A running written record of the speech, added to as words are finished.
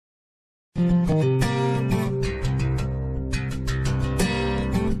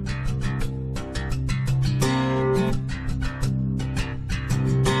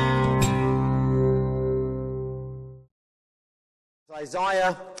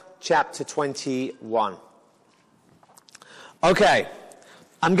Isaiah chapter 21. Okay,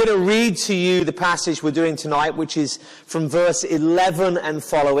 I'm going to read to you the passage we're doing tonight, which is from verse 11 and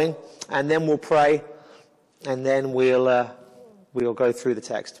following, and then we'll pray, and then we'll go through the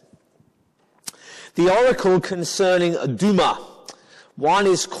text. The oracle concerning Duma. One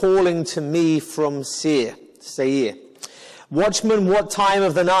is calling to me from Seir. Watchman, what time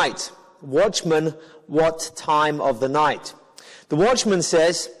of the night? Watchman, what time of the night? The watchman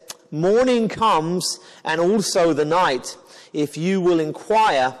says, morning comes and also the night. If you will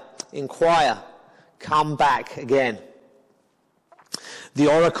inquire, come back again. The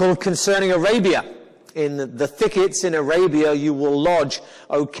oracle concerning Arabia. In the thickets in Arabia you will lodge,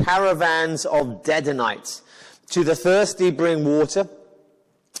 O caravans of Dedanites. To the thirsty bring water.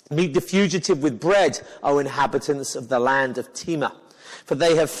 Meet the fugitive with bread, O inhabitants of the land of Tema. For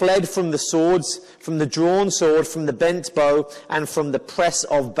they have fled from the swords, from the drawn sword, from the bent bow, and from the press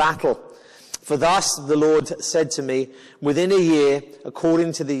of battle. For thus the Lord said to me, within a year,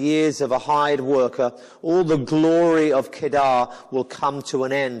 according to the years of a hired worker, all the glory of Kedar will come to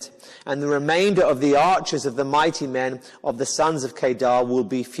an end. And the remainder of the archers of the mighty men of the sons of Kedar will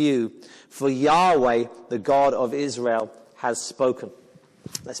be few. For Yahweh, the God of Israel, has spoken.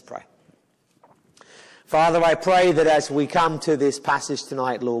 Let's pray. Father, I pray that as we come to this passage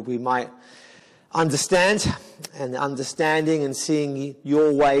tonight, Lord, we might understand, and understanding and seeing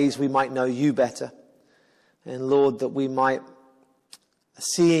your ways, we might know you better. And Lord, that we might,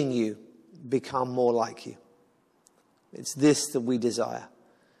 seeing you, become more like you. It's this that we desire,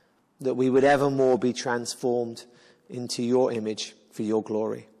 that we would evermore be transformed into your image for your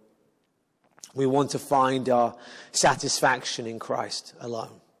glory. We want to find our satisfaction in Christ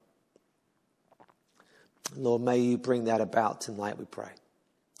alone. Lord, may you bring that about tonight, we pray.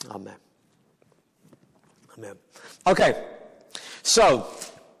 Amen. Amen. Okay, so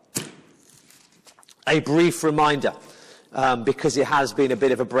a brief reminder, because it has been a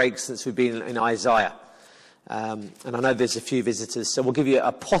bit of a break since we've been in Isaiah. And I know there's a few visitors, so we'll give you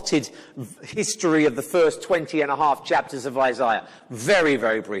a potted history of the first 20 and a half chapters of Isaiah, very,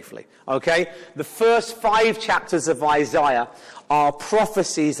 very briefly. Okay? The first 5 chapters of Isaiah are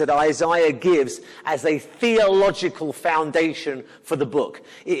prophecies that Isaiah gives as a theological foundation for the book.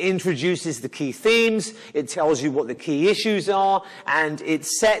 It introduces the key themes, it tells you what the key issues are, and it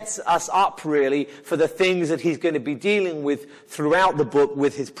sets us up really for the things that he's going to be dealing with throughout the book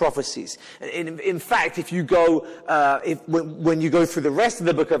with his prophecies. In fact, if you go, when you go through the rest of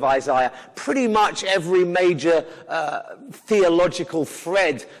the book of Isaiah, pretty much every major theological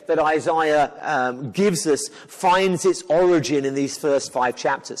thread that Isaiah gives us finds its origin in these first 5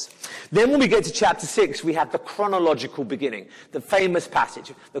 chapters. Then when we get to chapter 6, we have the chronological beginning, the famous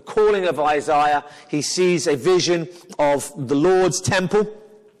passage, the calling of Isaiah. He sees a vision of the Lord's temple,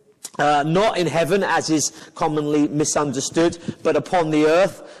 not in heaven, as is commonly misunderstood, but upon the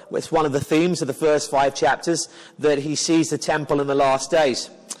earth. It's one of the themes of the first 5 chapters, that he sees the temple in the last days.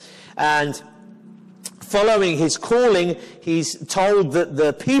 And following his calling, he's told that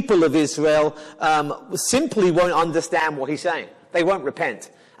the people of Israel simply won't understand what he's saying. They won't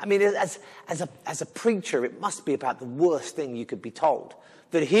repent. I mean, as a preacher, it must be about the worst thing you could be told.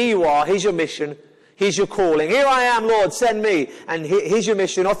 That here you are, here's your mission, here's your calling. Here I am, Lord, send me. And here's your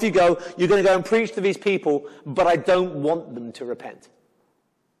mission, off you go. You're going to go and preach to these people, but I don't want them to repent.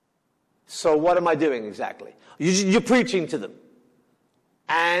 So what am I doing exactly? You're preaching to them,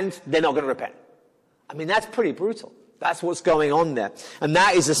 and they're not going to repent. I mean, that's pretty brutal. That's what's going on there. And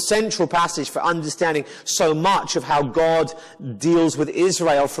that is a central passage for understanding so much of how God deals with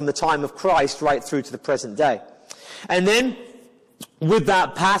Israel from the time of Christ right through to the present day. And then, with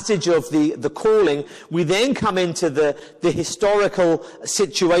that passage of the calling, we then come into the historical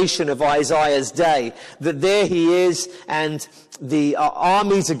situation of Isaiah's day. That there he is, and the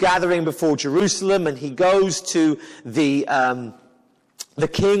armies are gathering before Jerusalem, and he goes to the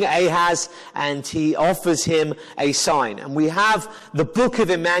king Ahaz, and he offers him a sign. And we have the book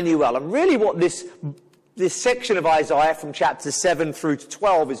of Emmanuel. And really what this section of Isaiah from chapter 7 through to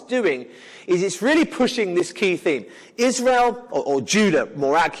 12 is doing is it's really pushing this key theme. Israel, or Judah,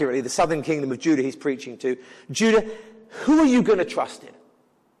 more accurately, the southern kingdom of Judah he's preaching to. Judah, who are you going to trust in?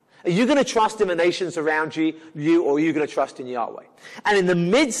 Are you going to trust in the nations around you, or are you going to trust in Yahweh? And in the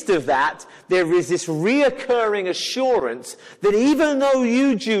midst of that, there is this reoccurring assurance that even though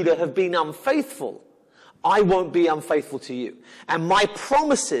you, Judah, have been unfaithful, I won't be unfaithful to you. And my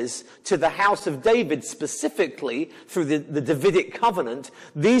promises to the house of David specifically, through the Davidic covenant,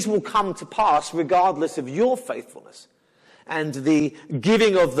 these will come to pass regardless of your faithfulness. And the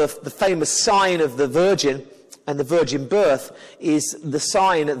giving of the famous sign of the virgin and the virgin birth is the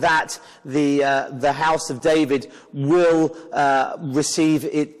sign that the house of David will receive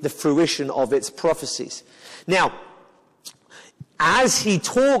the fruition of its prophecies. Now, as he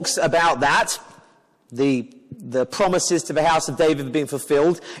talks about that, the promises to the house of David being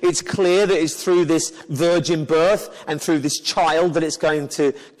fulfilled, it's clear that it's through this virgin birth and through this child that it's going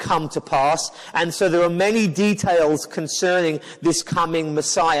to come to pass. And so there are many details concerning this coming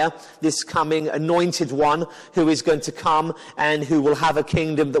Messiah, this coming anointed one who is going to come and who will have a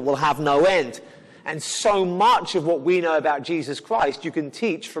kingdom that will have no end. And so much of what we know about Jesus Christ you can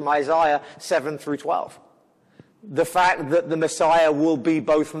teach from Isaiah 7 through 12. The fact that the Messiah will be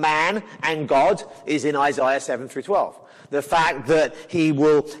both man and God is in Isaiah 7 through 12. The fact that he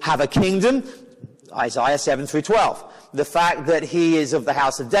will have a kingdom, Isaiah 7 through 12. The fact that he is of the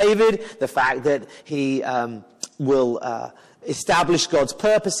house of David, the fact that he will establish God's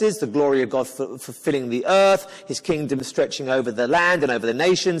purposes, the glory of God fulfilling the earth, his kingdom stretching over the land and over the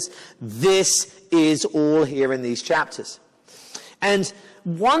nations. This is all here in these chapters. And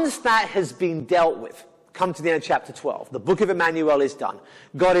once that has been dealt with, come to the end of chapter 12. The book of Emmanuel is done.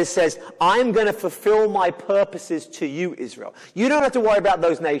 God says, I'm going to fulfill my purposes to you, Israel. You don't have to worry about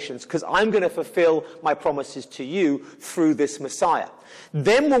those nations because I'm going to fulfill my promises to you through this Messiah.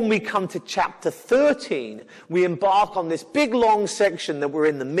 Then when we come to chapter 13, we embark on this big long section that we're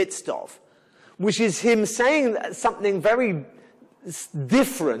in the midst of, which is him saying something very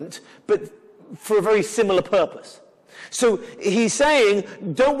different, but for a very similar purpose. So he's saying,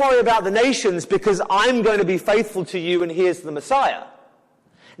 don't worry about the nations because I'm going to be faithful to you and here's the Messiah.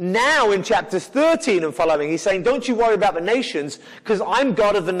 Now in chapters 13 and following, he's saying, don't you worry about the nations because I'm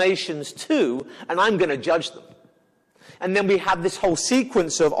God of the nations too and I'm going to judge them. And then we have this whole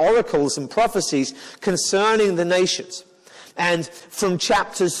sequence of oracles and prophecies concerning the nations. And from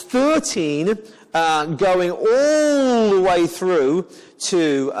chapters 13 going all the way through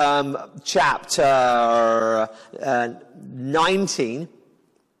to chapter 19,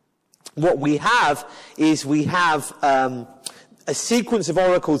 what we have is a sequence of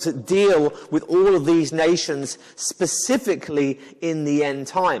oracles that deal with all of these nations specifically in the end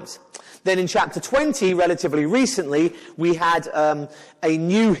times. Then in chapter 20, relatively recently, we had a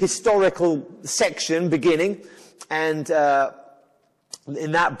new historical section beginning, and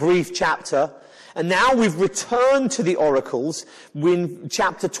in that brief chapter. And now we've returned to the oracles. In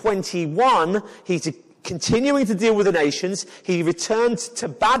chapter 21, he's continuing to deal with the nations. He returned to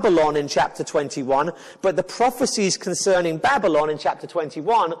Babylon in chapter 21, but the prophecies concerning Babylon in chapter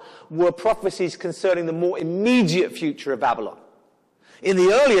 21 were prophecies concerning the more immediate future of Babylon. In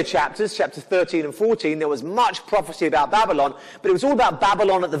the earlier chapters, chapters 13 and 14, there was much prophecy about Babylon, but it was all about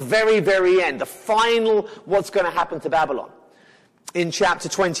Babylon at the very, very end, the final what's going to happen to Babylon. In chapter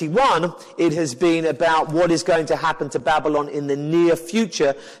 21, it has been about what is going to happen to Babylon in the near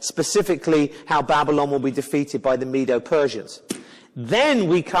future, specifically how Babylon will be defeated by the Medo-Persians. Then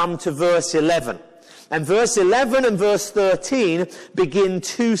we come to verse 11. And verse 11 and verse 13 begin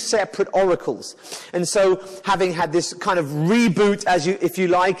two separate oracles. And so, having had this kind of reboot, if you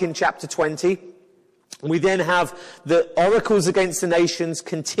like, in chapter 20, we then have the oracles against the nations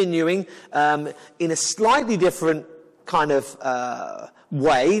continuing in a slightly different kind of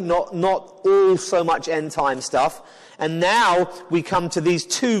way, not all so much end time stuff. And now we come to these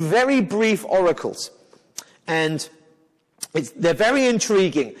two very brief oracles. And they're very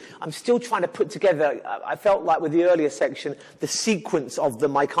intriguing. I'm still trying to put together, I felt like with the earlier section, the sequence of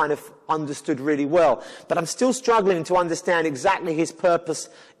them I kind of understood really well. But I'm still struggling to understand exactly his purpose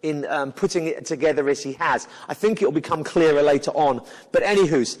in putting it together as he has. I think it will become clearer later on. But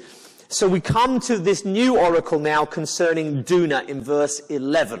anywho's, so we come to this new oracle now concerning Duma in verse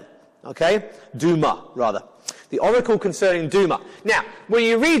 11. Okay? Duma, rather. The oracle concerning Duma. Now, when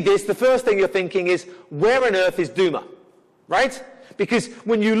you read this, the first thing you're thinking is, where on earth is Duma? Right? Because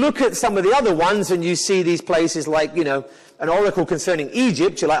when you look at some of the other ones and you see these places like, an oracle concerning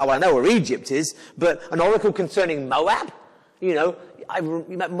Egypt, you're like, oh, I know where Egypt is, but an oracle concerning Moab, you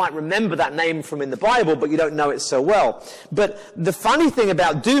might remember that name from in the Bible, but you don't know it so well. But the funny thing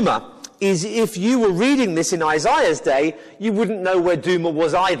about Duma is if you were reading this in Isaiah's day, you wouldn't know where Duma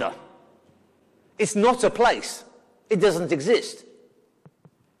was either. It's not a place. It doesn't exist.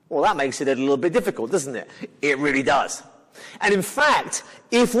 Well, that makes it a little bit difficult, doesn't it? It really does. And in fact,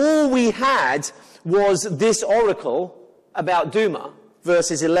 if all we had was this oracle about Duma,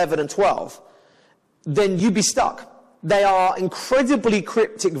 verses 11 and 12, then you'd be stuck. They are incredibly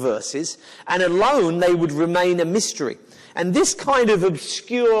cryptic verses, and alone they would remain a mystery. And this kind of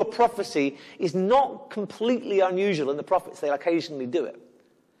obscure prophecy is not completely unusual in the prophets. They occasionally do it.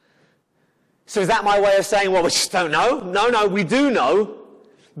 So is that my way of saying, well, we just don't know? No, we do know,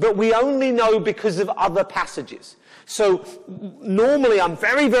 but we only know because of other passages. So normally I'm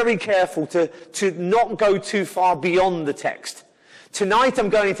very, very careful to not go too far beyond the text. Tonight I'm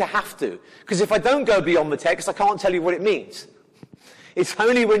going to have to, because if I don't go beyond the text, I can't tell you what it means. It's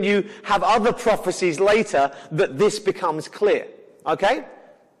only when you have other prophecies later that this becomes clear. Okay?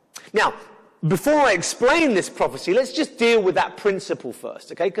 Now, before I explain this prophecy, let's just deal with that principle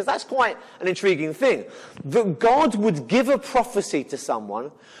first, okay? Because that's quite an intriguing thing. That God would give a prophecy to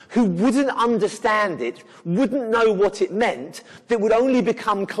someone who wouldn't understand it, wouldn't know what it meant, that would only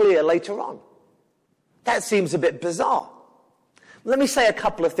become clear later on. That seems a bit bizarre. Let me say a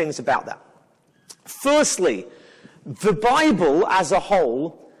couple of things about that. Firstly, the Bible as a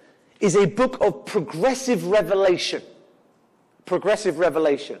whole is a book of progressive revelation. Progressive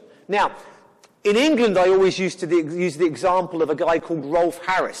revelation. Now, in England, I always used to use the example of a guy called Rolf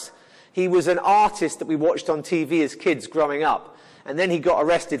Harris. He was an artist that we watched on TV as kids growing up. And then he got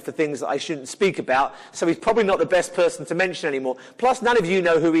arrested for things that I shouldn't speak about, so he's probably not the best person to mention anymore. Plus, none of you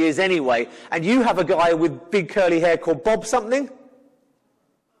know who he is anyway. And you have a guy with big curly hair called Bob something?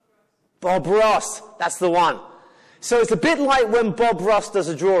 Bob Ross. That's the one. So it's a bit like when Bob Ross does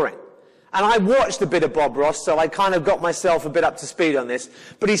a drawing. And I watched a bit of Bob Ross, so I kind of got myself a bit up to speed on this.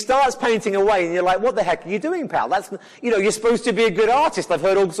 But he starts painting away, and you're like, what the heck are you doing, pal? That's, you're supposed to be a good artist. I've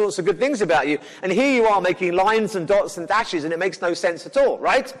heard all sorts of good things about you. And here you are making lines and dots and dashes, and it makes no sense at all,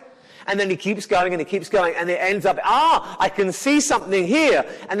 right? And then he keeps going, and he keeps going, and it ends up, I can see something here.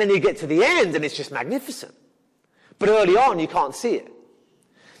 And then you get to the end, and it's just magnificent. But early on, you can't see it.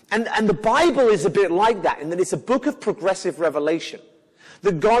 And the Bible is a bit like that, in that it's a book of progressive revelation.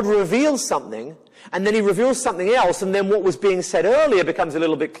 That God reveals something, and then he reveals something else, and then what was being said earlier becomes a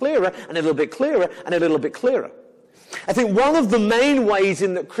little bit clearer, and a little bit clearer, and a little bit clearer. I think one of the main ways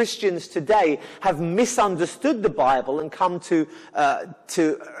in that Christians today have misunderstood the Bible and come to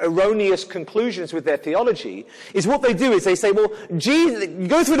erroneous conclusions with their theology is what they do is they say, well, Jesus, you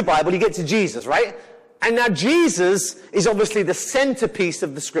go through the Bible, you get to Jesus, right? And now Jesus is obviously the centerpiece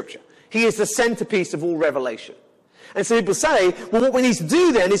of the Scripture. He is the centerpiece of all revelation. And so people say, well, what we need to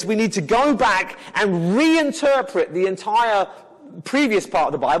do then is we need to go back and reinterpret the entire previous part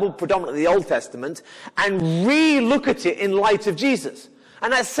of the Bible, predominantly the Old Testament, and re-look at it in light of Jesus.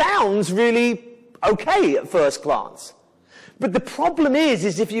 And that sounds really okay at first glance. But the problem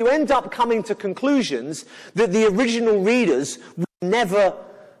is if you end up coming to conclusions that the original readers would never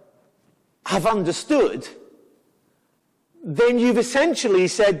have understood, then you've essentially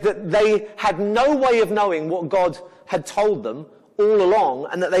said that they had no way of knowing what God had told them all along,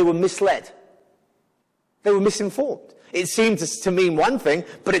 and that they were misled. They were misinformed. It seemed to mean one thing,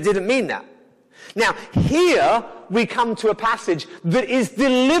 but it didn't mean that. Now, here we come to a passage that is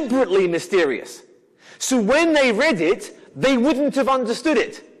deliberately mysterious. So when they read it, they wouldn't have understood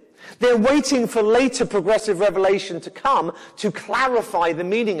it. They're waiting for later progressive revelation to come to clarify the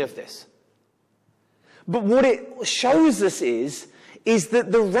meaning of this. But what it shows us is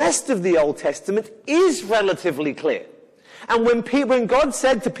that the rest of the Old Testament is relatively clear. And when God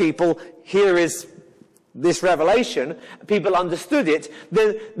said to people, here is this revelation, people understood it,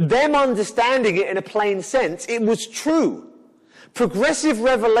 then them understanding it in a plain sense, it was true. Progressive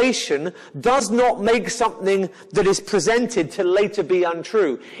revelation does not make something that is presented to later be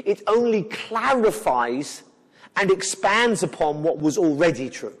untrue. It only clarifies and expands upon what was already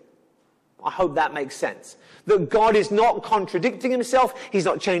true. I hope that makes sense. That God is not contradicting himself. He's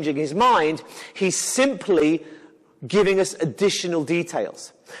not changing his mind. He's simply giving us additional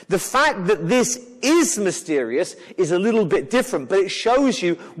details. The fact that this is mysterious is a little bit different, but it shows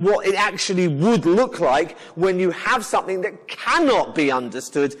you what it actually would look like when you have something that cannot be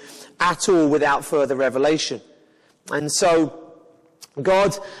understood at all without further revelation. And so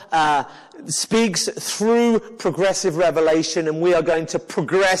God speaks through progressive revelation, and we are going to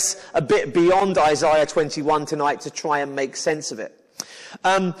progress a bit beyond Isaiah 21 tonight to try and make sense of it.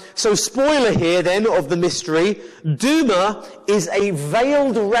 So spoiler here then of the mystery, Duma is a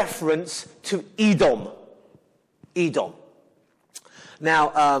veiled reference to Edom. Edom.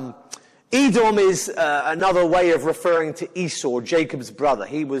 Now, Edom is another way of referring to Esau, Jacob's brother.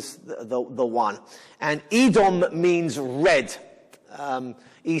 He was the one. And Edom means red.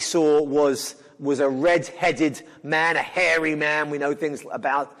 Esau was a red-headed man, a hairy man. We know things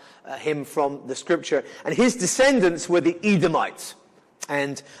about him from the scripture. And his descendants were the Edomites.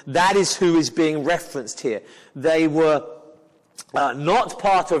 And that is who is being referenced here. They were not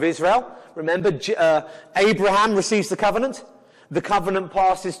part of Israel. Remember, Abraham receives the covenant. The covenant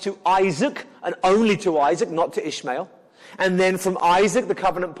passes to Isaac, and only to Isaac, not to Ishmael. And then from Isaac, the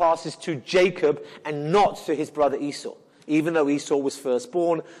covenant passes to Jacob and not to his brother Esau. Even though Esau was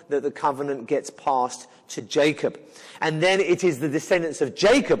firstborn, that the covenant gets passed to Jacob. And then it is the descendants of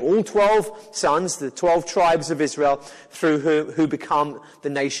Jacob, all 12 sons, the 12 tribes of Israel, through who become the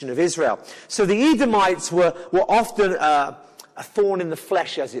nation of Israel. So the Edomites were often a thorn in the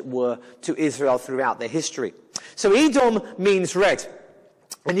flesh, as it were, to Israel throughout their history. So Edom means red.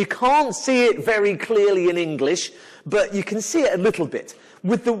 And you can't see it very clearly in English, but you can see it a little bit.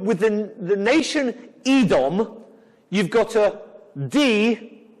 With the nation Edom, you've got a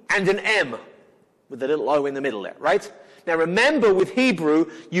D and an M with a little O in the middle there, right? Now remember, with Hebrew,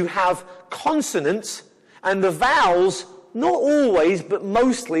 you have consonants, and the vowels, not always, but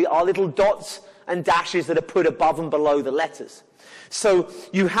mostly, are little dots and dashes that are put above and below the letters. So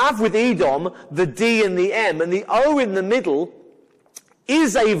you have with Edom the D and the M, and the O in the middle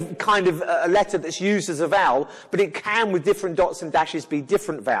is a kind of a letter that's used as a vowel, but it can, with different dots and dashes, be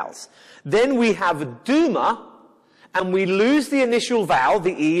different vowels. Then we have Duma, and we lose the initial vowel,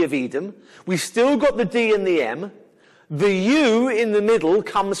 the E of Edom. We've still got the D and the M. The U in the middle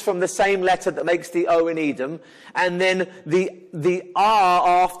comes from the same letter that makes the O in Edom. And then the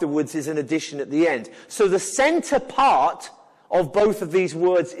R afterwards is an addition at the end. So the center part of both of these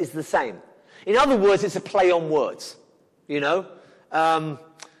words is the same. In other words, it's a play on words. You know?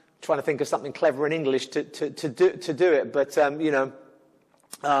 Trying to think of something clever in English to do it, but,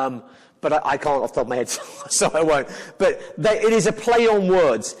 but I can't off the top of my head, so I won't. But it is a play on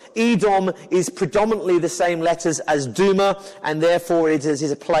words. Edom is predominantly the same letters as Duma, and therefore it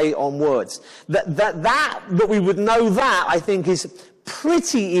is a play on words. That we would know that, I think, is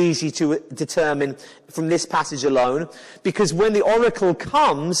pretty easy to determine from this passage alone, because when the oracle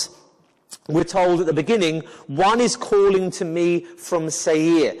comes, we're told at the beginning, one is calling to me from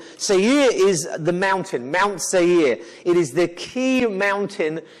Seir. Seir is the mountain, Mount Seir. It is the key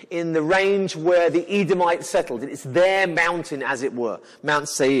mountain in the range where the Edomites settled. It's their mountain, as it were, Mount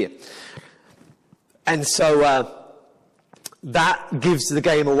Seir. And so that gives the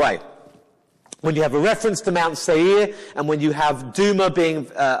game away. When you have a reference to Mount Seir, and when you have Duma being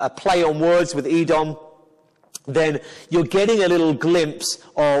a play on words with Edom, then you're getting a little glimpse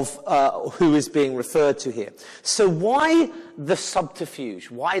of who is being referred to here. So why the subterfuge?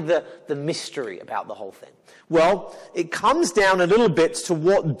 Why the mystery about the whole thing? Well, it comes down a little bit to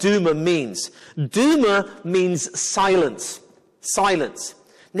what Duma means. Duma means silence. Silence.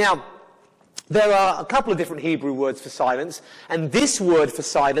 Now, there are a couple of different Hebrew words for silence, and this word for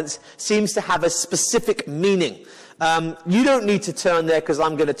silence seems to have a specific meaning. You don't need to turn there because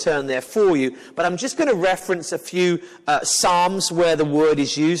I'm going to turn there for you, but I'm just going to reference a few Psalms where the word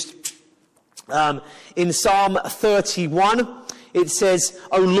is used. In Psalm 31, it says,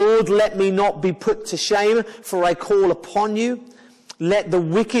 O Lord, let me not be put to shame, for I call upon you. Let the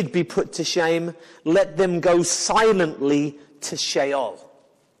wicked be put to shame. Let them go silently to Sheol,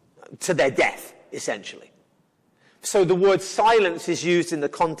 to their death, essentially. So the word silence is used in the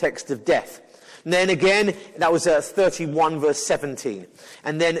context of death. And then again, that was 31 verse 17.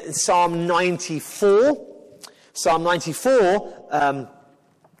 And then Psalm 94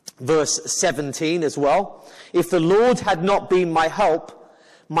 verse 17 as well. If the Lord had not been my help,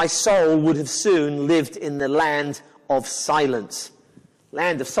 my soul would have soon lived in the land of silence.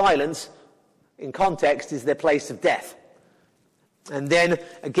 Land of silence, in context, is their place of death. And then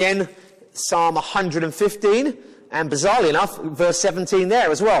again, Psalm 115, and bizarrely enough, verse 17 there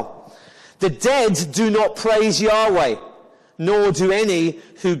as well. The dead do not praise Yahweh, nor do any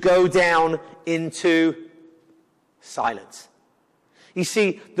who go down into silence. You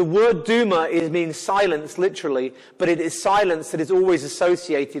see, the word Duma means silence, literally, but it is silence that is always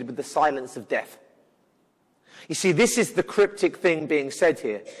associated with the silence of death. You see, this is the cryptic thing being said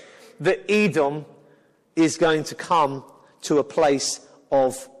here, that Edom is going to come to a place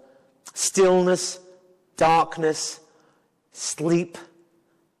of stillness, darkness, sleep,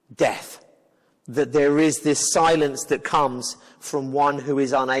 death. That there is this silence that comes from one who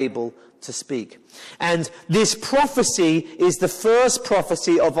is unable to speak. And this prophecy is the first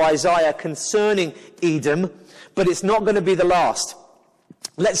prophecy of Isaiah concerning Edom, but it's not going to be the last.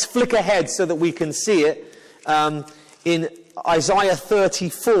 Let's flick ahead so that we can see it. In Isaiah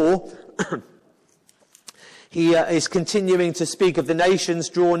 34, he is continuing to speak of the nations.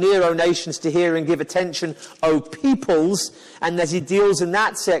 Draw near, O nations, to hear, and give attention, O peoples. And as he deals in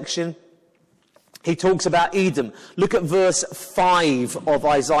that section, He talks about Edom. Look at verse 5 of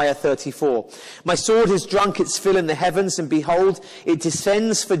Isaiah 34. My sword has drunk its fill in the heavens, and behold, it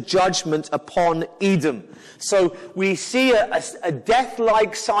descends for judgment upon Edom. So we see a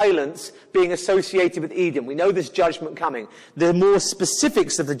death-like silence being associated with Edom. We know there's judgment coming. The more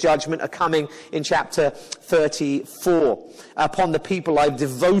specifics of the judgment are coming in chapter 34. Upon the people I've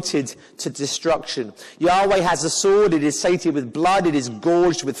devoted to destruction. Yahweh has a sword. It is sated with blood. It is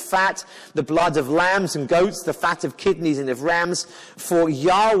gorged with fat, the blood of lambs and goats, the fat of kidneys and of rams. For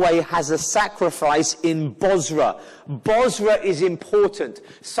Yahweh has a sacrifice in Bozrah. Bozrah is important.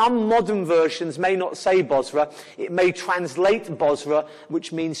 Some modern versions may not say Bozrah. It may translate Bozrah,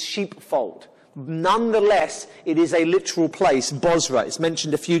 which means sheepfold. Nonetheless, it is a literal place, Bozrah. It's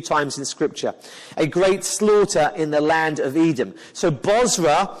mentioned a few times in Scripture. A great slaughter in the land of Edom. So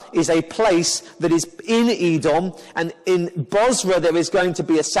Bozrah is a place that is in Edom, and in Bozrah there is going to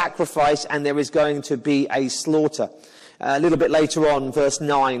be a sacrifice and there is going to be a slaughter. A little bit later on, verse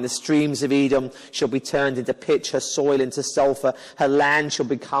 9, the streams of Edom shall be turned into pitch, her soil into sulfur, her land shall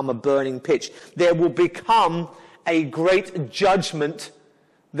become a burning pitch. There will become a great judgment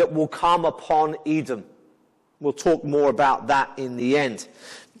that will come upon Edom. We'll talk more about that in the end.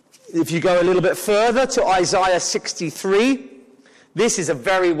 If you go a little bit further to Isaiah 63, this is a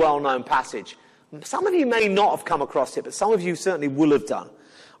very well-known passage. Some of you may not have come across it, but some of you certainly will have done.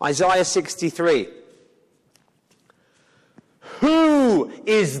 Isaiah 63. Who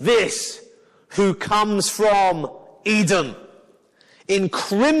is this who comes from Edom in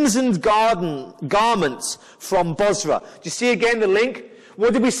crimsoned garments from Bozrah? Do you see again the link?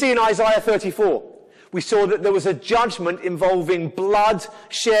 What did we see in Isaiah 34? We saw that there was a judgment involving blood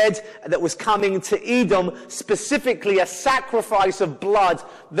shed that was coming to Edom, specifically a sacrifice of blood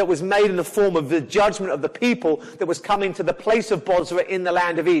that was made in the form of the judgment of the people that was coming to the place of Bozrah in the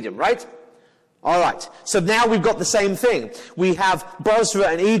land of Edom, right? All right. So now we've got the same thing. We have Bozrah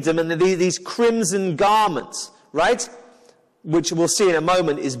and Edom and these crimson garments, right? Which we'll see in a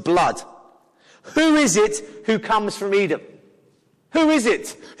moment is blood. Who is it who comes from Edom? Who is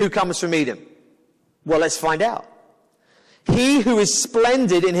it who comes from Edom? Well, let's find out. He who is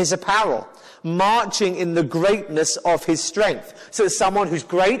splendid in his apparel, marching in the greatness of his strength. So it's someone who's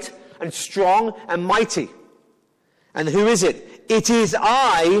great and strong and mighty. And who is it? It is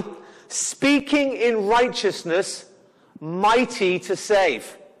I, speaking in righteousness, mighty to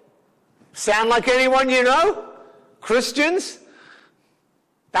save. Sound like anyone you know? Christians?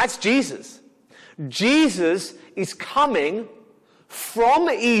 That's Jesus. Jesus is coming from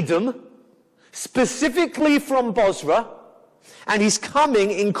Edom, specifically from Bozrah, and he's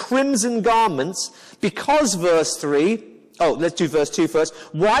coming in crimson garments because verse 3, let's do verse 2 first.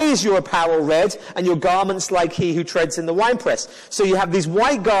 Why is your apparel red and your garments like he who treads in the winepress? So you have these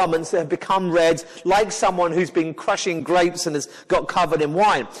white garments that have become red like someone who's been crushing grapes and has got covered in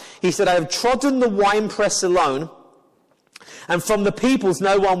wine. He said, I have trodden the winepress alone, and from the peoples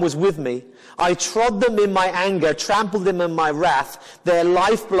no one was with me. I trod them in my anger, trampled them in my wrath. Their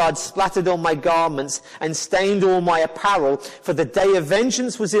lifeblood splattered on my garments and stained all my apparel. For the day of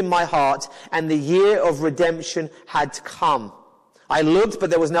vengeance was in my heart, and the year of redemption had come. I looked, but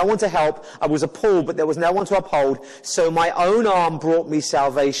there was no one to help. I was appalled, but there was no one to uphold. So my own arm brought me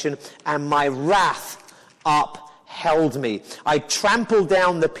salvation, and my wrath upheld me. I trampled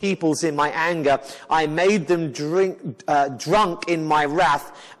down the peoples in my anger. I made them drunk in my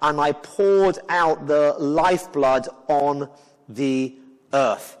wrath, and I poured out the lifeblood on the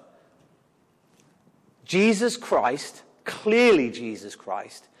earth. Jesus Christ, clearly Jesus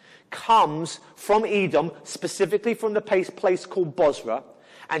Christ, comes from Edom, specifically from the place called Bozrah,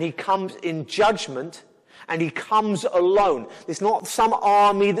 and he comes in judgment, and he comes alone. There's not some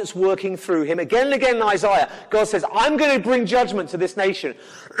army that's working through him. Again and again in Isaiah, God says, I'm going to bring judgment to this nation.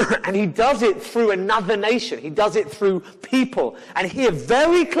 And he does it through another nation. He does it through people. And here,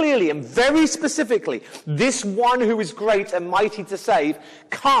 very clearly and very specifically, this one who is great and mighty to save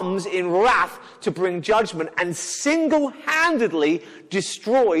comes in wrath to bring judgment and single-handedly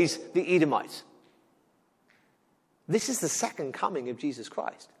destroys the Edomites. This is the second coming of Jesus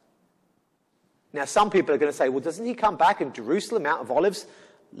Christ. Now, some people are going to say, well, doesn't he come back in Jerusalem, Mount of Olives?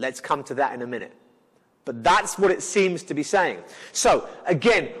 Let's come to that in a minute. But that's what it seems to be saying. So,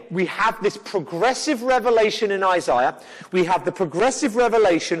 again, we have this progressive revelation in Isaiah. We have the progressive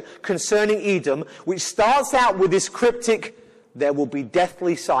revelation concerning Edom, which starts out with this cryptic, there will be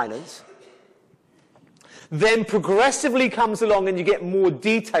deathly silence. Then progressively comes along and you get more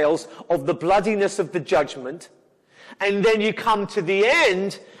details of the bloodiness of the judgment. And then you come to the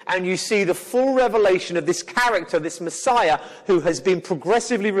end and you see the full revelation of this character, this Messiah, who has been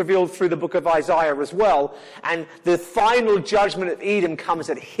progressively revealed through the book of Isaiah as well. And the final judgment of Edom comes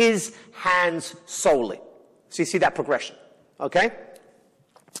at his hands solely. So you see that progression. Okay?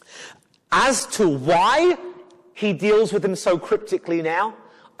 As to why he deals with them so cryptically now,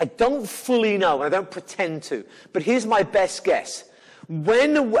 I don't fully know, and I don't pretend to. But here's my best guess.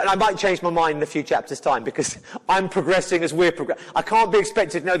 And I might change my mind in a few chapters' time, because I'm progressing as we're progressing. I can't be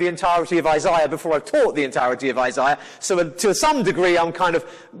expected to know the entirety of Isaiah before I've taught the entirety of Isaiah. So to some degree, I'm kind of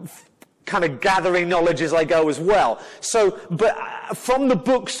gathering knowledge as I go as well. But from the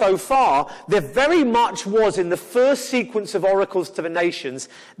book so far, there very much was, in the first sequence of oracles to the nations,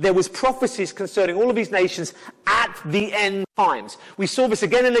 there was prophecies concerning all of these nations at the end times. We saw this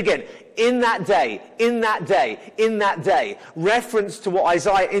again and again. In that day, in that day, in that day. Reference to what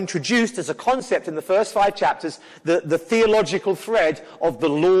Isaiah introduced as a concept in the first 5 chapters, the theological thread of the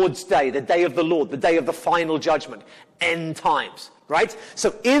Lord's day, the day of the Lord, the day of the final judgment, end times. Right?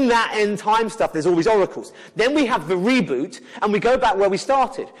 So in that end time stuff, there's all these oracles. Then we have the reboot, and we go back where we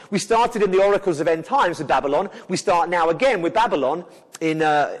started. We started in the oracles of end times with Babylon. We start now again with Babylon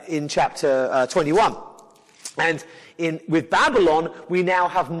in chapter 21. And with Babylon, we now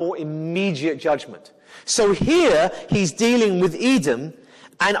have more immediate judgment. So here, he's dealing with Edom,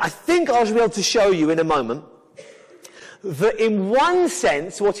 and I think I'll be able to show you in a moment that in one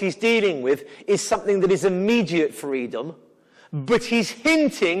sense, what he's dealing with is something that is immediate for Edom, but he's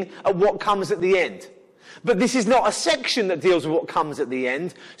hinting at what comes at the end. But this is not a section that deals with what comes at the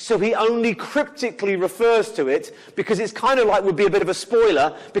end, so he only cryptically refers to it, because it's kind of like would be a bit of a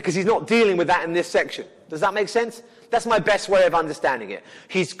spoiler, because he's not dealing with that in this section. Does that make sense? That's my best way of understanding it.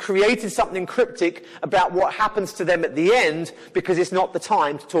 He's created something cryptic about what happens to them at the end, because it's not the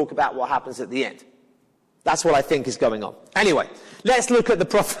time to talk about what happens at the end. That's what I think is going on. Anyway, let's look at the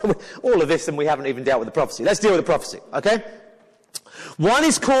prophecy. All of this, and we haven't even dealt with the prophecy. Let's deal with the prophecy, okay? One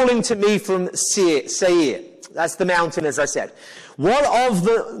is calling to me from Seir. That's the mountain, as I said. What of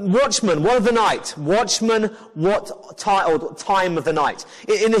the watchman? What of the night? Watchman, what time of the night?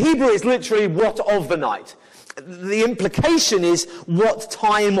 In the Hebrew, it's literally what of the night. The implication is, what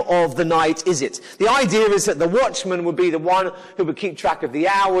time of the night is it? The idea is that the watchman would be the one who would keep track of the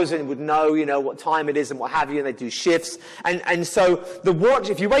hours and would know, what time it is and what have you, and they do shifts. And so the watch,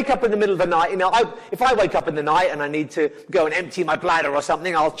 if you wake up in the middle of the night, if I wake up in the night and I need to go and empty my bladder or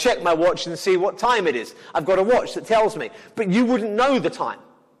something, I'll check my watch and see what time it is. I've got a watch that tells me. But you wouldn't know the time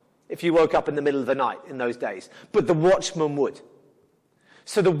if you woke up in the middle of the night in those days. But the watchman would.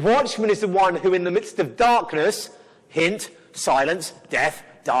 So the watchman is the one who, in the midst of darkness, hint, silence, death,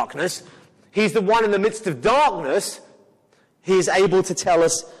 darkness, he's the one in the midst of darkness, he is able to tell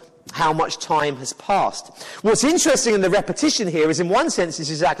us how much time has passed. What's interesting in the repetition here is, in one sense,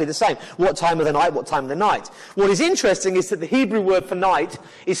 it's exactly the same. What time of the night, what time of the night. What is interesting is that the Hebrew word for night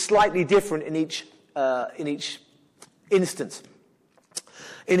is slightly different in each instance.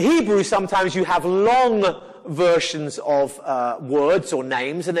 In Hebrew, sometimes you have long versions of words or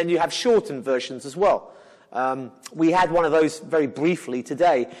names, and then you have shortened versions as well. We had one of those very briefly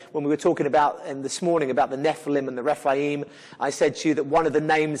today when we were talking about, and this morning, about the Nephilim and the Rephaim. I said to you that one of the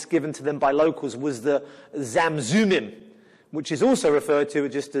names given to them by locals was the Zamzummim, which is also referred to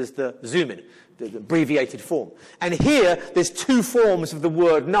just as the Zumin, the abbreviated form. And here, there's 2 forms of the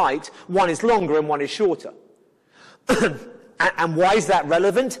word night. One is longer and one is shorter. And why is that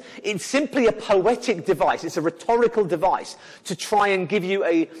relevant? It's simply a poetic device. It's a rhetorical device to try and give you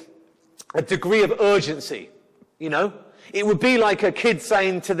a degree of urgency. It would be like a kid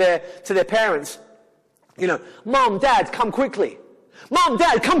saying to their parents, Mom, Dad, come quickly. Mom,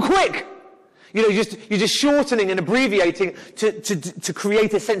 Dad, come quick. You're just shortening and abbreviating to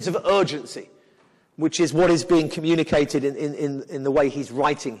create a sense of urgency, which is what is being communicated in the way he's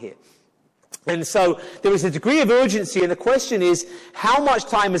writing here. And so there is a degree of urgency, and the question is, how much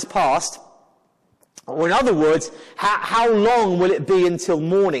time has passed? Or in other words, how long will it be until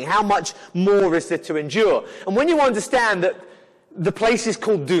morning? How much more is there to endure? And when you understand that the place is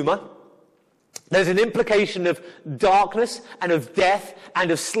called Duma, there's an implication of darkness and of death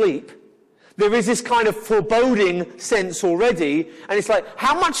and of sleep. There is this kind of foreboding sense already, and it's like,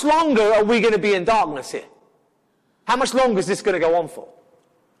 how much longer are we going to be in darkness here? How much longer is this going to go on for?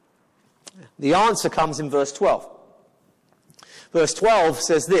 The answer comes in verse 12. Verse 12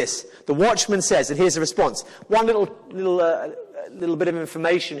 says this. The watchman says, and here's the response. One little bit of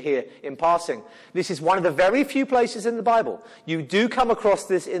information here in passing. This is one of the very few places in the Bible. You do come across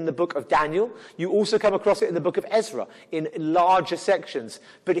this in the book of Daniel. You also come across it in the book of Ezra, in larger sections.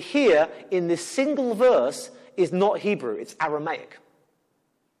 But here, in this single verse, is not Hebrew, it's Aramaic.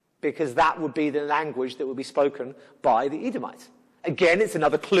 Because that would be the language that would be spoken by the Edomites. Again, it's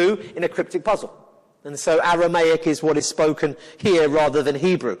another clue in a cryptic puzzle. And so Aramaic is what is spoken here rather than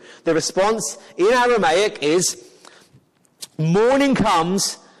Hebrew. The response in Aramaic is, morning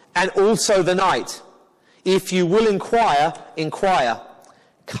comes and also the night. If you will inquire, inquire.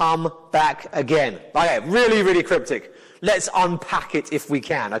 Come back again. Okay, really, really cryptic. Let's unpack it if we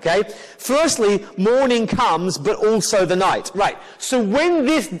can, okay? Firstly, morning comes, but also the night. Right, so when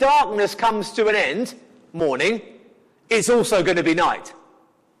this darkness comes to an end, morning, it's also going to be night.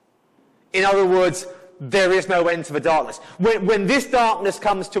 In other words, there is no end to the darkness. When this darkness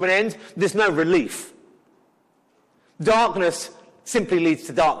comes to an end, there's no relief. Darkness simply leads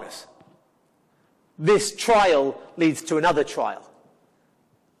to darkness. This trial leads to another trial.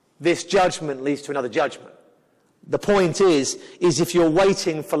 This judgment leads to another judgment. The point is if you're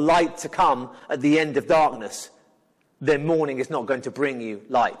waiting for light to come at the end of darkness, then morning is not going to bring you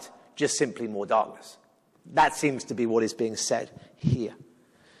light, just simply more darkness. That seems to be what is being said here.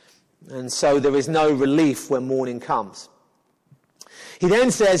 And so there is no relief when morning comes. He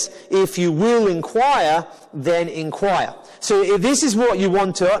then says, if you will inquire, then inquire. So if this is what you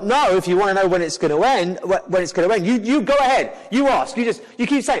want to know, if you want to know when it's going to end, you go ahead. You ask. You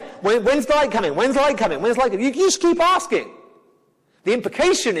keep saying, when's the light coming? When's the light coming? When's the light coming? You just keep asking. The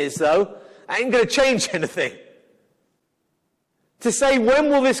implication is, though, I ain't going to change anything. To say, when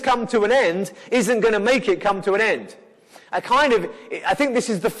will this come to an end, isn't going to make it come to an end. I think this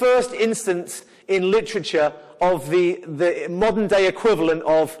is the first instance in literature of the modern day equivalent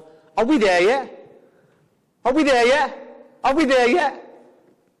of, are we there yet? Are we there yet? Are we there yet?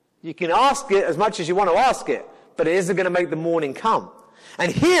 You can ask it as much as you want to ask it, but it isn't going to make the morning come.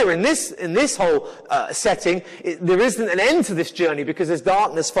 And here in this whole setting, there isn't an end to this journey because there's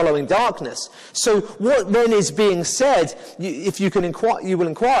darkness following darkness. So what then is being said, if you can inquire, you will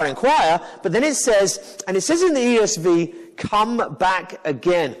inquire, but then it says, and it says in the ESV, come back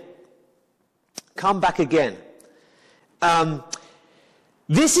again. Come back again.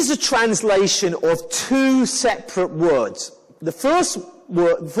 This is a translation of two separate words. The first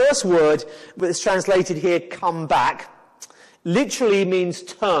word that's translated here, come back, literally means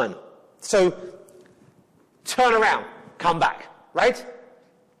turn. So, turn around, come back, right?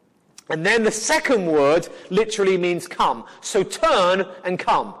 And then the second word literally means come. So turn and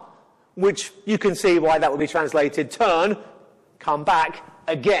come, which you can see why that would be translated turn, come back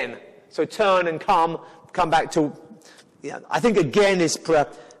again. So turn and come back to, I think again is,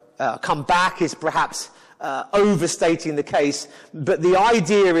 come back is perhaps overstating the case, but the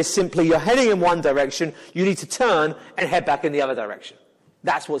idea is simply you're heading in one direction, you need to turn and head back in the other direction.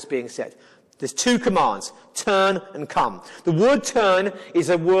 That's what's being said. There's two commands, turn and come. The word turn is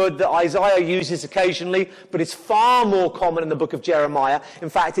a word that Isaiah uses occasionally, but it's far more common in the book of Jeremiah. In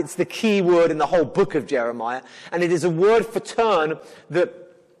fact, it's the key word in the whole book of Jeremiah, and it is a word for turn that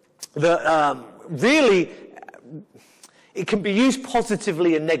really, it can be used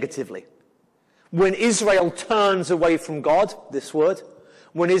positively and negatively. When Israel turns away from God, this word,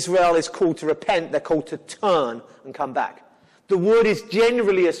 when Israel is called to repent, they're called to turn and come back. The word is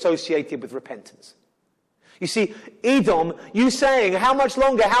generally associated with repentance. You see, Edom, you saying, how much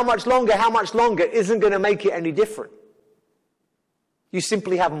longer, how much longer, how much longer, isn't going to make it any different. You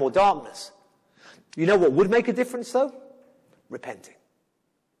simply have more darkness. You know what would make a difference, though? Repenting.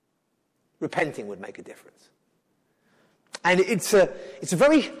 Repenting would make a difference. And it's a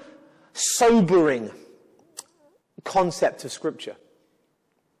very sobering concept of Scripture.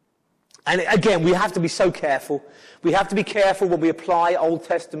 And again, we have to be so careful. We have to be careful when we apply Old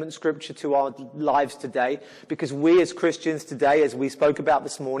Testament Scripture to our lives today, because we as Christians today, as we spoke about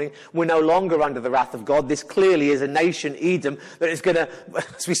this morning, we're no longer under the wrath of God. This clearly is a nation, Edom, that is going to,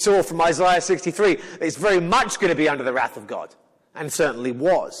 as we saw from Isaiah 63, it's very much going to be under the wrath of God, and certainly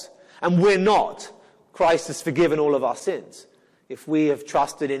was. And we're not. Christ has forgiven all of our sins. If we have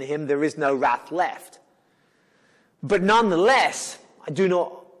trusted in him, there is no wrath left. But nonetheless, I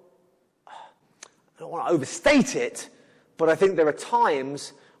don't want to overstate it, but I think there are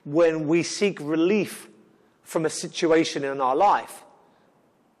times when we seek relief from a situation in our life.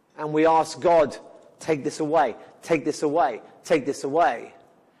 And we ask God, take this away, take this away, take this away.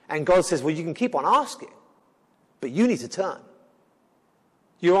 And God says, well, you can keep on asking, but you need to turn.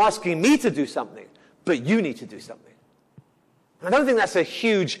 You're asking me to do something, but you need to do something. I don't think that's a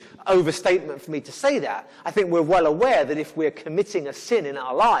huge overstatement for me to say that. I think we're well aware that if we're committing a sin in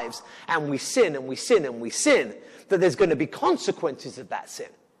our lives, and we sin and we sin and we sin, that there's going to be consequences of that sin.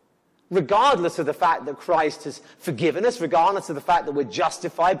 regardless of the fact that Christ has forgiven us, regardless of the fact that we're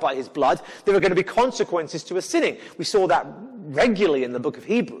justified by his blood, there are going to be consequences to us sinning. We saw that regularly in the book of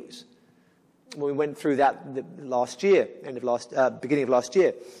Hebrews when we went through that last year, beginning of last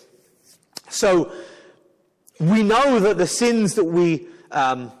year. So we know that the sins that we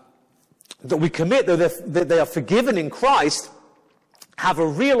commit, that they are forgiven in Christ, have a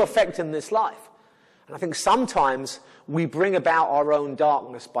real effect in this life. And I think sometimes we bring about our own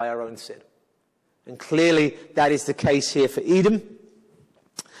darkness by our own sin. And clearly that is the case here for Edom.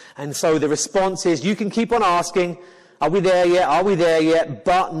 And so the response is, you can keep on asking, are we there yet? Are we there yet?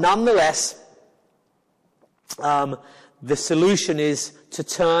 But nonetheless, the solution is to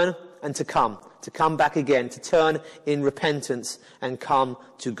turn and to come back again, to turn in repentance and come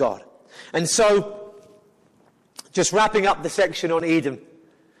to God. And so, just wrapping up the section on Edom.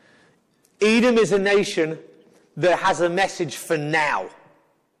 Edom is a nation that has a message for now.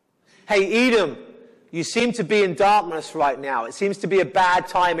 Hey, Edom, you seem to be in darkness right now. It seems to be a bad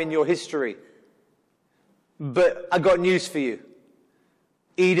time in your history. But I got news for you.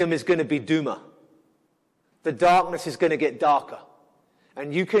 Edom is going to be Duma. The darkness is going to get darker.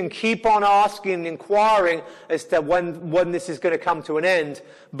 And you can keep on asking and inquiring as to when this is going to come to an end.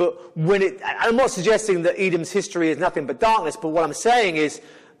 But I'm not suggesting that Edom's history is nothing but darkness, but what I'm saying is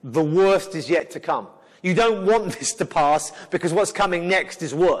the worst is yet to come. You don't want this to pass because what's coming next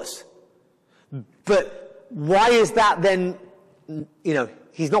is worse. But why is that then,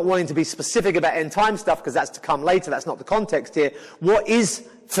 he's not wanting to be specific about end time stuff because that's to come later. That's not the context here. What is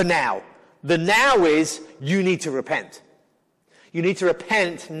for now? The now is you need to repent. You need to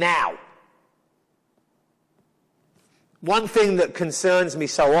repent now. One thing that concerns me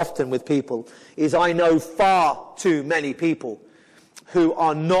so often with people is I know far too many people who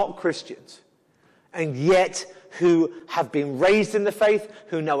are not Christians and yet who have been raised in the faith,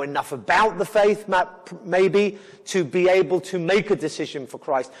 who know enough about the faith maybe to be able to make a decision for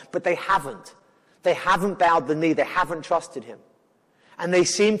Christ, but they haven't. They haven't bowed the knee. They haven't trusted him. And they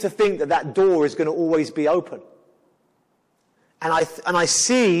seem to think that that door is going to always be open. And I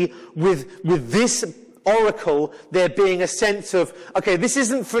see with this oracle there being a sense of, okay, this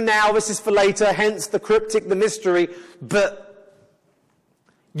isn't for now, this is for later, hence the cryptic, the mystery, but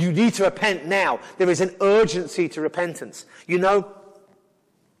you need to repent now. There is an urgency to repentance. There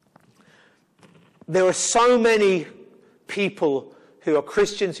are so many people who are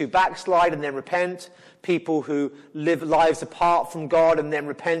Christians who backslide and then repent, people who live lives apart from God and then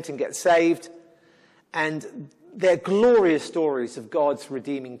repent and get saved, and they're glorious stories of God's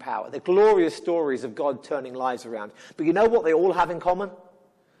redeeming power. They're glorious stories of God turning lives around. But you know what they all have in common?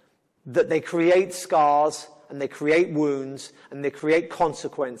 That they create scars, and they create wounds, and they create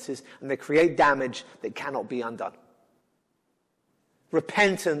consequences, and they create damage that cannot be undone.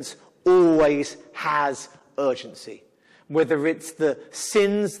 Repentance always has urgency. Whether it's the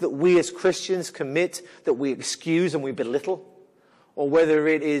sins that we as Christians commit, that we excuse and we belittle, or whether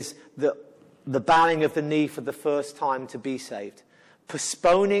it is the bowing of the knee for the first time to be saved.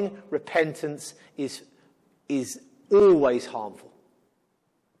 Postponing repentance is always harmful.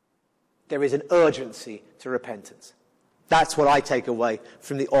 There is an urgency to repentance. That's what I take away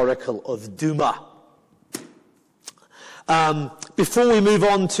from the oracle of Duma. Before we move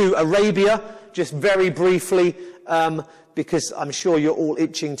on to Arabia, just very briefly, because I'm sure you're all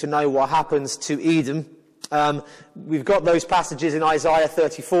itching to know what happens to Edom. We've got those passages in Isaiah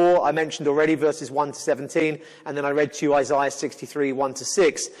 34, I mentioned already, verses 1 to 17, and then I read to you Isaiah 63, 1 to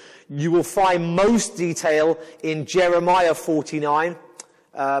 6. You will find most detail in Jeremiah 49,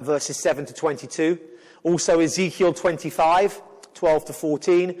 verses 7 to 22. Also Ezekiel 25, 12 to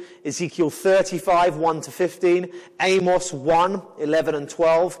 14. Ezekiel 35, 1 to 15. Amos 1, 11 and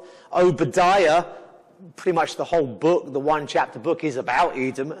 12. Obadiah, pretty much the whole book, the one chapter book, is about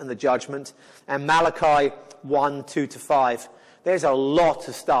Edom and the judgment. And Malachi 1, 2 to 5. There's a lot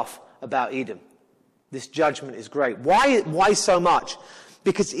of stuff about Edom. This judgment is great. Why so much?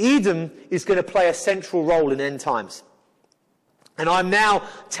 Because Edom is going to play a central role in end times. And I'm now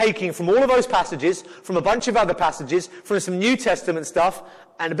taking from all of those passages, from a bunch of other passages, from some New Testament stuff,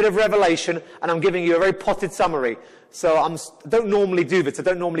 and a bit of Revelation, and I'm giving you a very potted summary. So I don't normally do this. I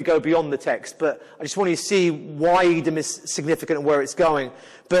don't normally go beyond the text, but I just want you to see why Edom is significant and where it's going.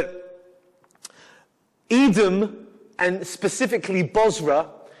 But Edom, and specifically Bozrah,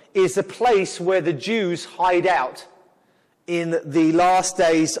 is a place where the Jews hide out in the last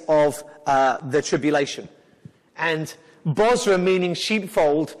days of the tribulation. And Bozrah, meaning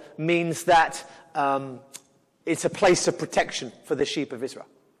sheepfold, means that it's a place of protection for the sheep of Israel.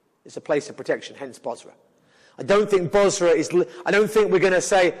 It's a place of protection, hence Bozrah. I don't think we're going to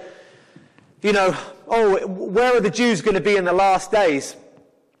say, You know, oh, where are the Jews going to be in the last days?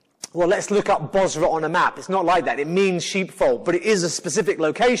 Well, let's look up Bozrah on a map. It's not like that. It means sheepfold, but it is a specific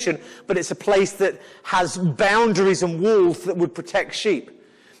location, but it's a place that has boundaries and walls that would protect sheep.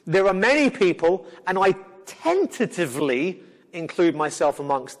 There are many people, and I tentatively include myself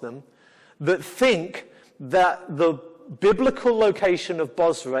amongst them, that think that the biblical location of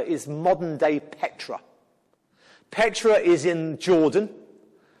Bozrah is modern-day Petra. Petra is in Jordan,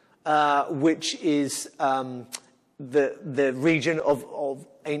 which is the region of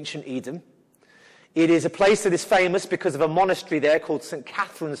ancient Edom. It is a place that is famous because of a monastery there called St.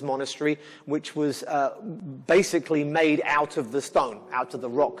 Catherine's Monastery, which was basically made out of the stone, out of the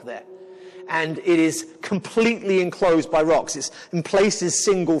rock there. And it is completely enclosed by rocks. It's in places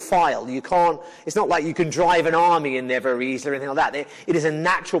single file. It's not like you can drive an army in there very easily or anything like that. It is a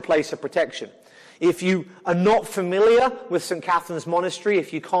natural place of protection. If you are not familiar with St. Catherine's Monastery,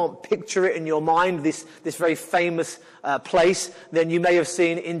 if you can't picture it in your mind, this very famous place, then you may have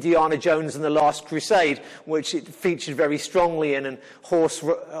seen Indiana Jones and the Last Crusade, which it featured very strongly in, and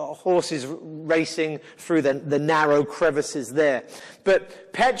horses racing through the narrow crevices there.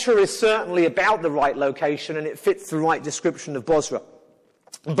 But Petra is certainly about the right location, and it fits the right description of Bozrah.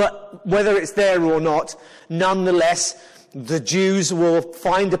 But whether it's there or not, nonetheless, the Jews will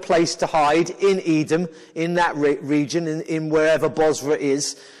find a place to hide in Edom, in that region, in wherever Bozrah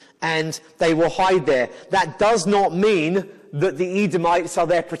is, and they will hide there. That does not mean that the Edomites are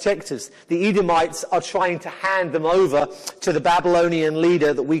their protectors. The Edomites are trying to hand them over to the Babylonian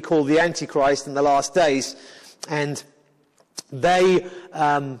leader that we call the Antichrist in the last days. And they,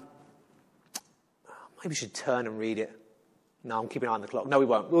 maybe we should turn and read it. No, I'm keeping an eye on the clock. No, we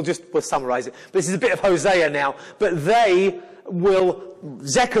won't. We'll summarize it. But this is a bit of Hosea now. But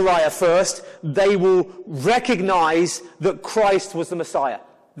Zechariah first, they will recognize that Christ was the Messiah,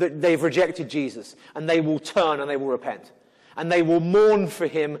 that they've rejected Jesus, and they will turn and they will repent. And they will mourn for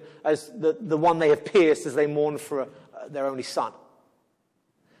him as the one they have pierced, as they mourn for their only son.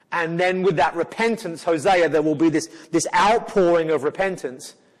 And then with that repentance, Hosea, there will be this outpouring of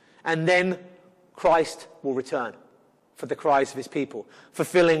repentance, and then Christ will return for the cries of his people,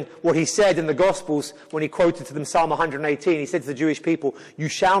 fulfilling what he said in the Gospels when he quoted to them Psalm 118. He said to the Jewish people, "You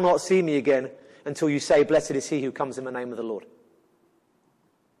shall not see me again until you say, 'Blessed is he who comes in the name of the Lord.'"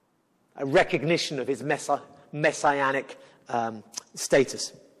 A recognition of his messianic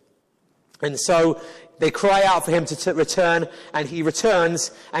status. And so they cry out for him to return, and he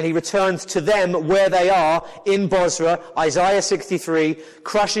returns to them where they are in Bozrah. Isaiah 63,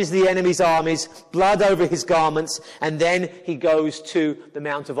 crushes the enemy's armies, blood over his garments, and then he goes to the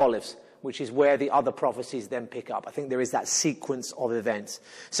Mount of Olives, which is where the other prophecies then pick up. I think there is that sequence of events.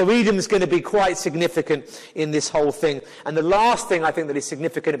 So Edom is going to be quite significant in this whole thing. And the last thing I think that is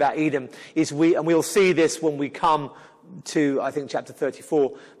significant about Edom is and we'll see this when we come to, I think, chapter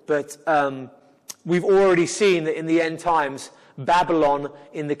 34, but we've already seen that in the end times, Babylon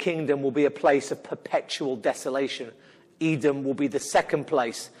in the kingdom will be a place of perpetual desolation. Edom will be the second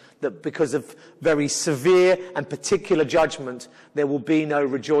place that, because of very severe and particular judgment, there will be no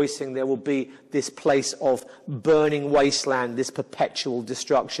rejoicing. There will be this place of burning wasteland, this perpetual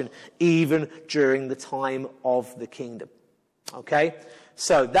destruction, even during the time of the kingdom. Okay?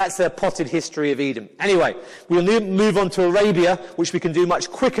 So that's a potted history of Edom. Anyway, we'll move on to Arabia, which we can do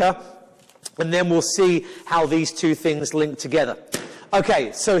much quicker, and then we'll see how these two things link together.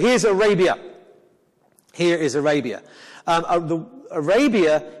 Okay, so here's Arabia. Here is Arabia.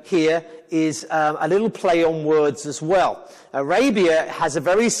 Arabia here is a little play on words as well. Arabia has a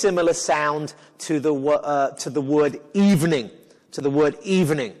very similar sound to the word evening,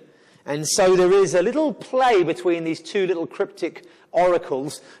 And so there is a little play between these two little cryptic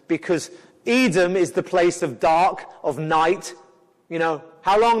oracles, because Edom is the place of dark, of night. You know,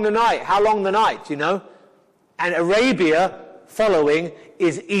 how long the night? How long the night, you know? And Arabia, following,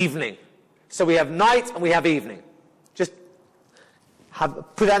 is evening. So we have night and we have evening. Just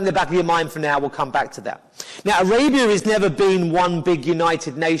put that in the back of your mind for now. We'll come back to that. Now, Arabia has never been one big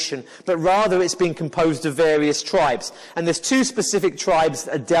united nation, but rather it's been composed of various tribes. And there's two specific tribes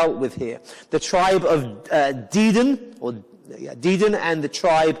that are dealt with here. The tribe of Dedan, and the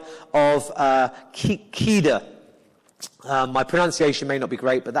tribe of Kedah. My pronunciation may not be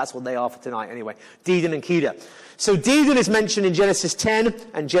great, but that's what they are for tonight anyway. Dedan and Kedah. So Dedan is mentioned in Genesis 10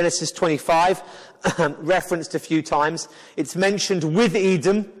 and Genesis 25, referenced a few times. It's mentioned with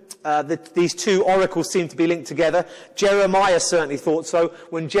Edom these two oracles seem to be linked together. Jeremiah certainly thought so.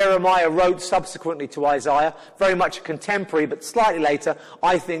 When Jeremiah wrote subsequently to Isaiah, very much a contemporary, but slightly later,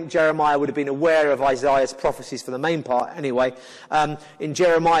 I think Jeremiah would have been aware of Isaiah's prophecies for the main part anyway. In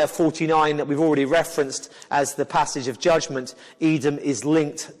Jeremiah 49, that we've already referenced as the passage of judgment, Edom is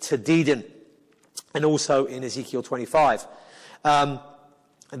linked to Dedan. And also in Ezekiel 25.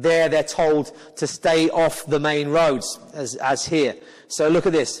 There they're told to stay off the main roads, as here. So look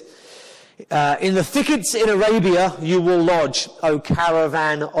at this. In the thickets in Arabia you will lodge, O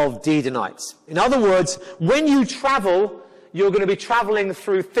caravan of Dedanites. In other words, when you travel, you're going to be traveling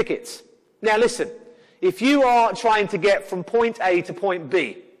through thickets. Now listen, if you are trying to get from point A to point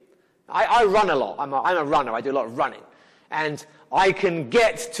B, I run a lot. I'm a runner. I do a lot of running. And I can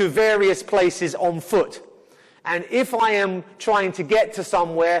get to various places on foot. And if I am trying to get to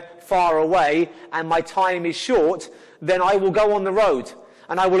somewhere far away and my time is short, then I will go on the road.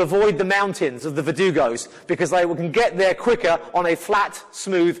 And I will avoid the mountains of the Verdugos because I can get there quicker on a flat,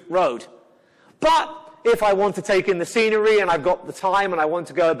 smooth road. But if I want to take in the scenery and I've got the time and I want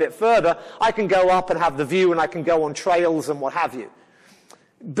to go a bit further, I can go up and have the view and I can go on trails and what have you.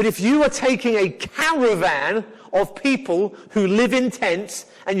 But if you are taking a caravan of people who live in tents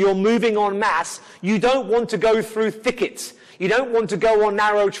and you're moving en masse, you don't want to go through thickets. You don't want to go on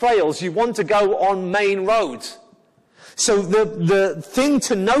narrow trails. You want to go on main roads. So the thing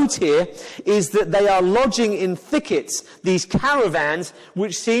to note here is that they are lodging in thickets, these caravans,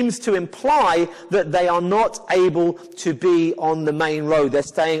 which seems to imply that they are not able to be on the main road. They're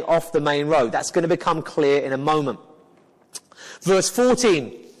staying off the main road. That's going to become clear in a moment. Verse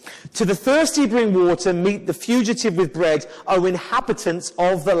 14, to the thirsty bring water, meet the fugitive with bread, O inhabitants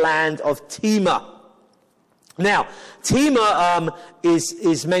of the land of Tema. Now, Tema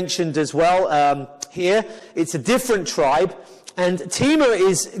is mentioned as well here. It's a different tribe. And Tema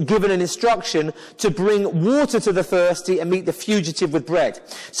is given an instruction to bring water to the thirsty and meet the fugitive with bread.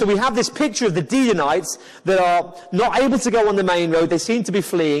 So we have this picture of the Dedanites that are not able to go on the main road. They seem to be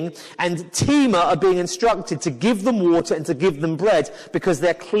fleeing. And Tema are being instructed to give them water and to give them bread because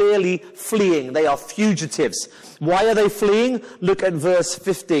they're clearly fleeing. They are fugitives. Why are they fleeing? Look at verse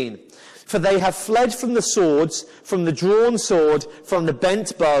 15. For they have fled from the swords, from the drawn sword, from the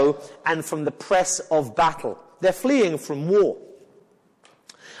bent bow, and from the press of battle. They're fleeing from war.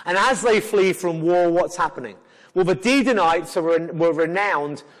 And as they flee from war, what's happening? Well, the Dedanites were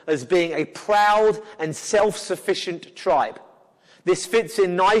renowned as being a proud and self-sufficient tribe. This fits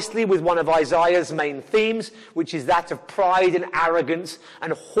in nicely with one of Isaiah's main themes, which is that of pride and arrogance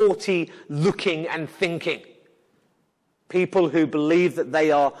and haughty looking and thinking. People who believe that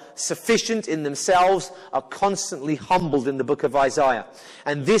they are sufficient in themselves are constantly humbled in the book of Isaiah.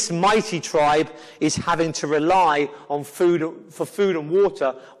 And this mighty tribe is having to rely on food and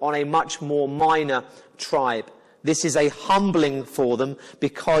water on a much more minor tribe. This is a humbling for them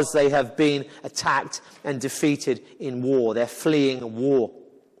because they have been attacked and defeated in war. They're fleeing war.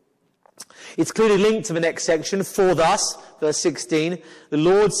 It's clearly linked to the next section. For thus, verse 16, the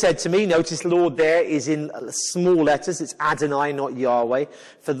Lord said to me, notice Lord there is in small letters, it's Adonai, not Yahweh.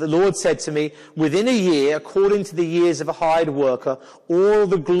 For the Lord said to me, within a year, according to the years of a hired worker, all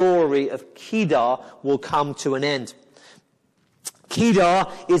the glory of Kedar will come to an end. Kedar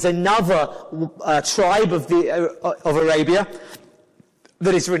is another tribe of Arabia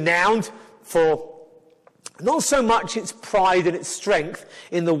that is renowned for not so much its pride and its strength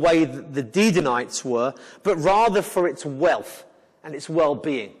in the way that the Dedanites were, but rather for its wealth and its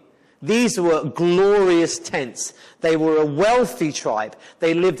well-being. These were glorious tents. They were a wealthy tribe.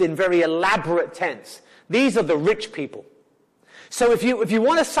 They lived in very elaborate tents. These are the rich people. So if you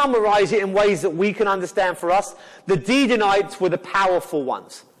want to summarize it in ways that we can understand for us, the Dedanites were the powerful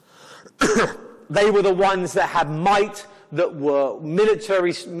ones. They were the ones that had might, that were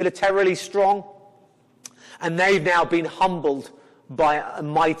militarily strong. And they've now been humbled by a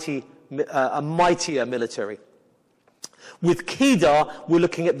mightier military. With Kedar, we're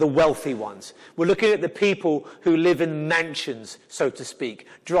looking at the wealthy ones. We're looking at the people who live in mansions, so to speak,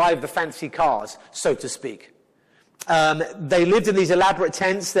 drive the fancy cars, so to speak. They lived in these elaborate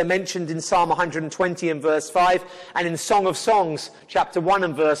tents. They're mentioned in Psalm 120 and verse 5, and in Song of Songs, chapter 1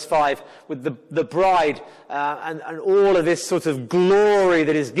 and verse 5, with the bride and all of this sort of glory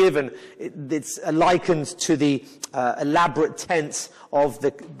that is given. It's likened to the elaborate tents of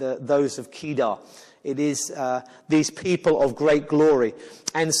those of Kedar. It is these people of great glory.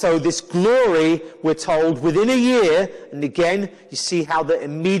 And so this glory, we're told, within a year, and again, you see how the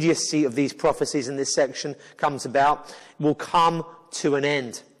immediacy of these prophecies in this section comes about, will come to an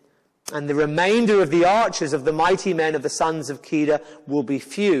end. and the remainder of the archers of the mighty men of the sons of Kedar will be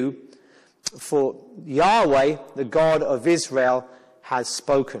few, for Yahweh, the God of Israel, has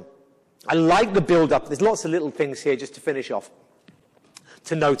spoken. I like the build-up. There's lots of little things here just to finish off,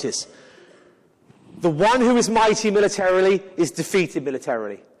 to notice. The one who is mighty militarily is defeated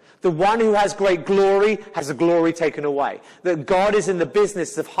militarily. The one who has great glory has the glory taken away. That God is in the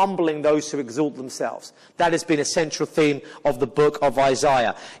business of humbling those who exalt themselves. That has been a central theme of the book of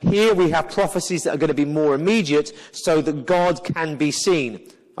Isaiah. Here we have prophecies that are going to be more immediate so that God can be seen.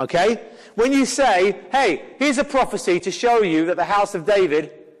 Okay? When you say, hey, here's a prophecy to show you that the house of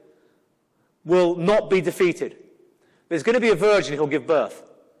David will not be defeated. There's going to be a virgin who'll give birth.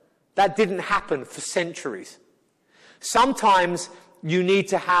 That didn't happen for centuries. Sometimes you need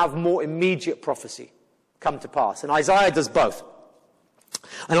to have more immediate prophecy come to pass. And Isaiah does both.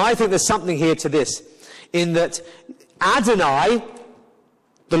 And I think there's something here to this, in that Adonai,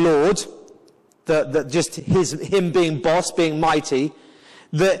 the Lord, just him being boss, being mighty,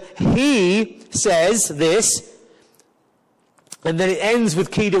 that he says this, and then it ends with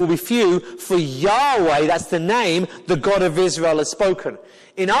Kedar will be few, for Yahweh, that's the name, the God of Israel has spoken.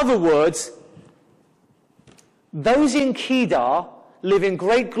 In other words, those in Kedar live in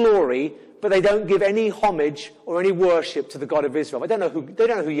great glory, but they don't give any homage or any worship to the God of Israel. They don't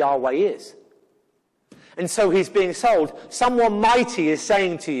know who Yahweh is. And so he's being sold. Someone mighty is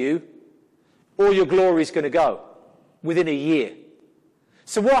saying to you, all your glory is going to go within a year.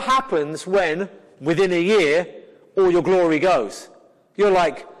 So what happens when, within a year, all your glory goes? You're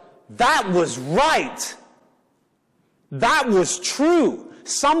like, that was right. That was true.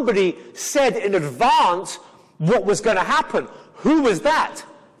 Somebody said in advance what was going to happen. Who was that?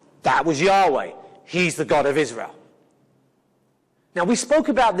 That was Yahweh. He's the God of Israel. Now, we spoke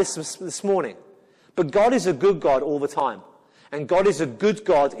about this morning, but God is a good God all the time. And God is a good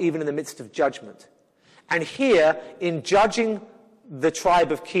God even in the midst of judgment. And here, in judging the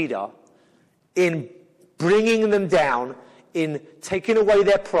tribe of Kedar, in bringing them down, in taking away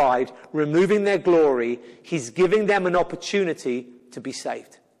their pride, removing their glory, he's giving them an opportunity to be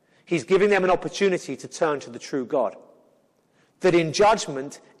saved. He's giving them an opportunity to turn to the true God. That in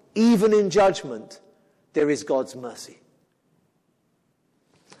judgment, even in judgment, there is God's mercy.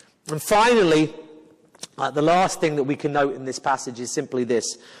 And finally, the last thing that we can note in this passage is simply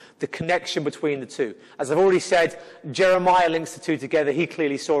this: the connection between the two. As I've already said, Jeremiah links the two together. He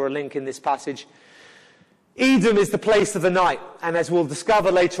clearly saw a link in this passage. Edom is the place of the night, and as we'll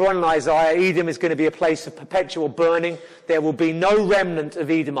discover later on in Isaiah, Edom is going to be a place of perpetual burning. There will be no remnant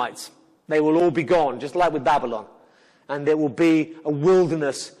of Edomites. They will all be gone, just like with Babylon. And there will be a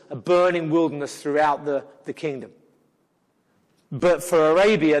wilderness, a burning wilderness throughout the kingdom. But for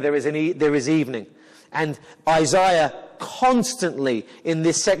Arabia, there is evening. And Isaiah constantly, in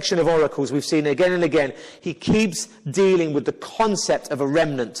this section of oracles, we've seen again and again, he keeps dealing with the concept of a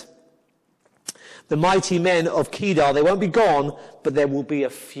remnant. The mighty men of Kedar, they won't be gone, but there will be a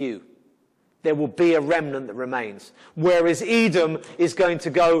few. There will be a remnant that remains. Whereas Edom is going to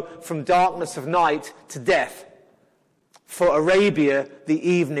go from darkness of night to death. For Arabia, the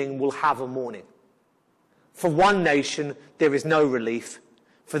evening will have a morning. For one nation, there is no relief.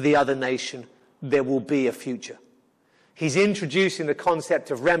 For the other nation, there will be a future. He's introducing the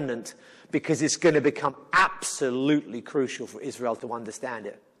concept of remnant because it's going to become absolutely crucial for Israel to understand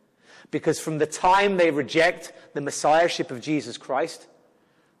it. Because from the time they reject the messiahship of Jesus Christ,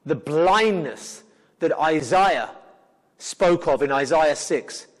 the blindness that Isaiah spoke of in Isaiah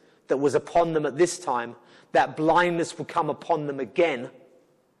 6 that was upon them at this time, that blindness will come upon them again.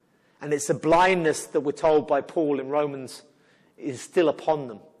 And it's a blindness that we're told by Paul in Romans is still upon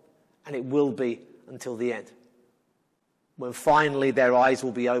them. And it will be until the end. When finally their eyes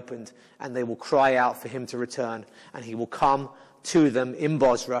will be opened and they will cry out for him to return. And he will come to them in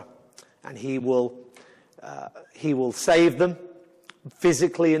Bozrah. And he will save them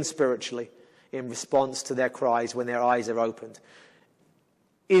physically and spiritually in response to their cries when their eyes are opened.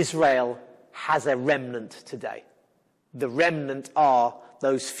 Israel has a remnant today. The remnant are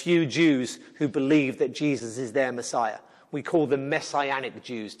those few Jews who believe that Jesus is their Messiah. We call them Messianic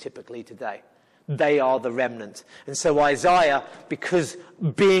Jews typically today. They are the remnant. And so Isaiah, because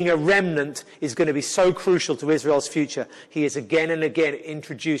being a remnant is going to be so crucial to Israel's future, he is again and again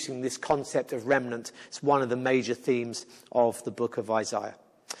introducing this concept of remnant. It's one of the major themes of the book of Isaiah.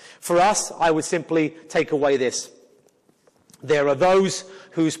 For us, I would simply take away this. There are those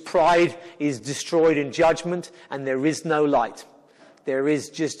whose pride is destroyed in judgment and there is no light. There is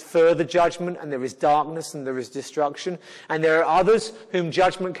just further judgment, and there is darkness, and there is destruction. And there are others whom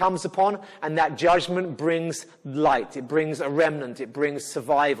judgment comes upon, and that judgment brings light. It brings a remnant. It brings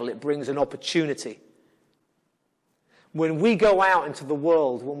survival. It brings an opportunity. When we go out into the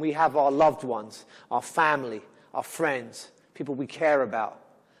world, when we have our loved ones, our family, our friends, people we care about,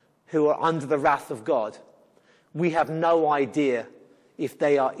 who are under the wrath of God, we have no idea if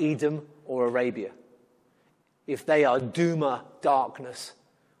they are Edom or Arabia, if they are Duma, darkness,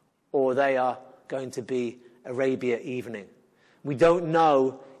 or they are going to be Arabia, evening. We don't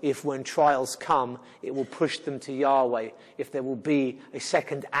know if when trials come, it will push them to Yahweh, if there will be a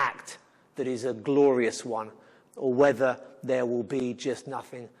second act that is a glorious one, or whether there will be just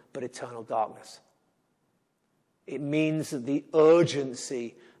nothing but eternal darkness. It means that the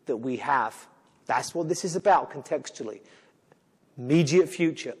urgency that we have, that's what this is about contextually. Immediate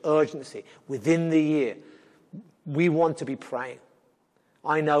future, urgency, within the year. We want to be praying.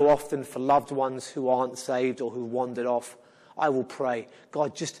 I know often for loved ones who aren't saved or who wandered off, I will pray,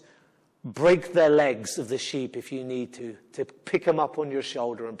 God, just break their legs of the sheep if you need to pick them up on your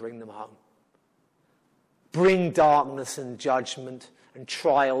shoulder and bring them home. Bring darkness and judgment and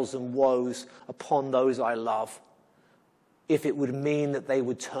trials and woes upon those I love, if it would mean that they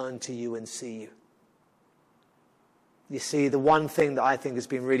would turn to you and see you. You see, the one thing that I think has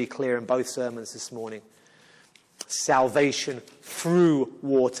been really clear in both sermons this morning, salvation through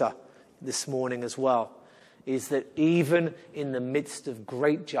water this morning as well, is that even in the midst of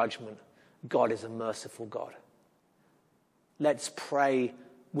great judgment, God is a merciful God. Let's pray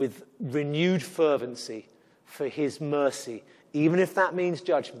with renewed fervency for his mercy, even if that means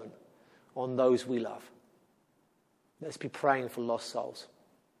judgment, on those we love. Let's be praying for lost souls.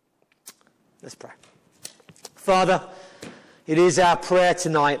 Let's pray. Father, it is our prayer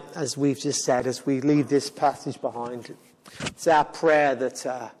tonight, as we've just said, as we leave this passage behind. It's our prayer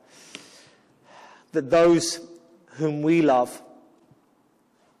that those whom we love,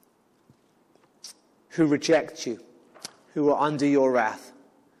 who reject you, who are under your wrath,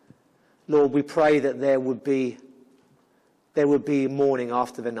 Lord, we pray that there would be morning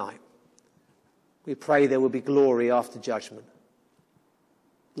after the night. We pray there would be glory after judgment,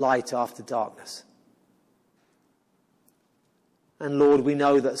 light after darkness. And Lord, we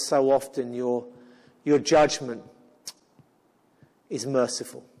know that so often your judgment is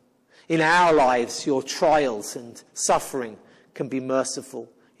merciful. In our lives, your trials and suffering can be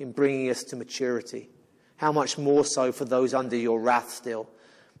merciful in bringing us to maturity. How much more so for those under your wrath still,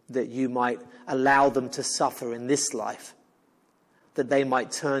 that you might allow them to suffer in this life, that they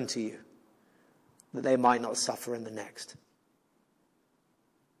might turn to you, that they might not suffer in the next.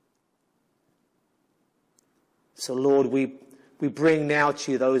 So Lord, we bring now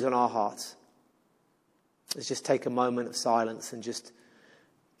to you those on our hearts. Let's just take a moment of silence and just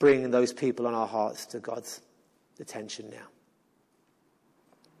bring those people on our hearts to God's attention now.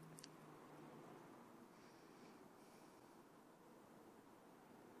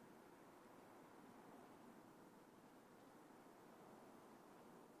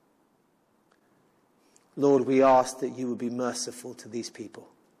 Lord, we ask that you would be merciful to these people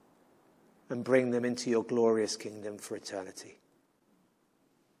and bring them into your glorious kingdom for eternity.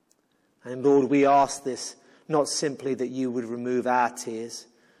 And Lord, we ask this not simply that you would remove our tears,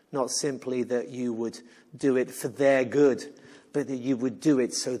 not simply that you would do it for their good, but that you would do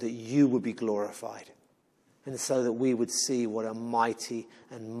it so that you would be glorified, and so that we would see what a mighty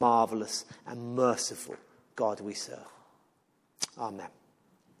and marvelous and merciful God we serve. Amen.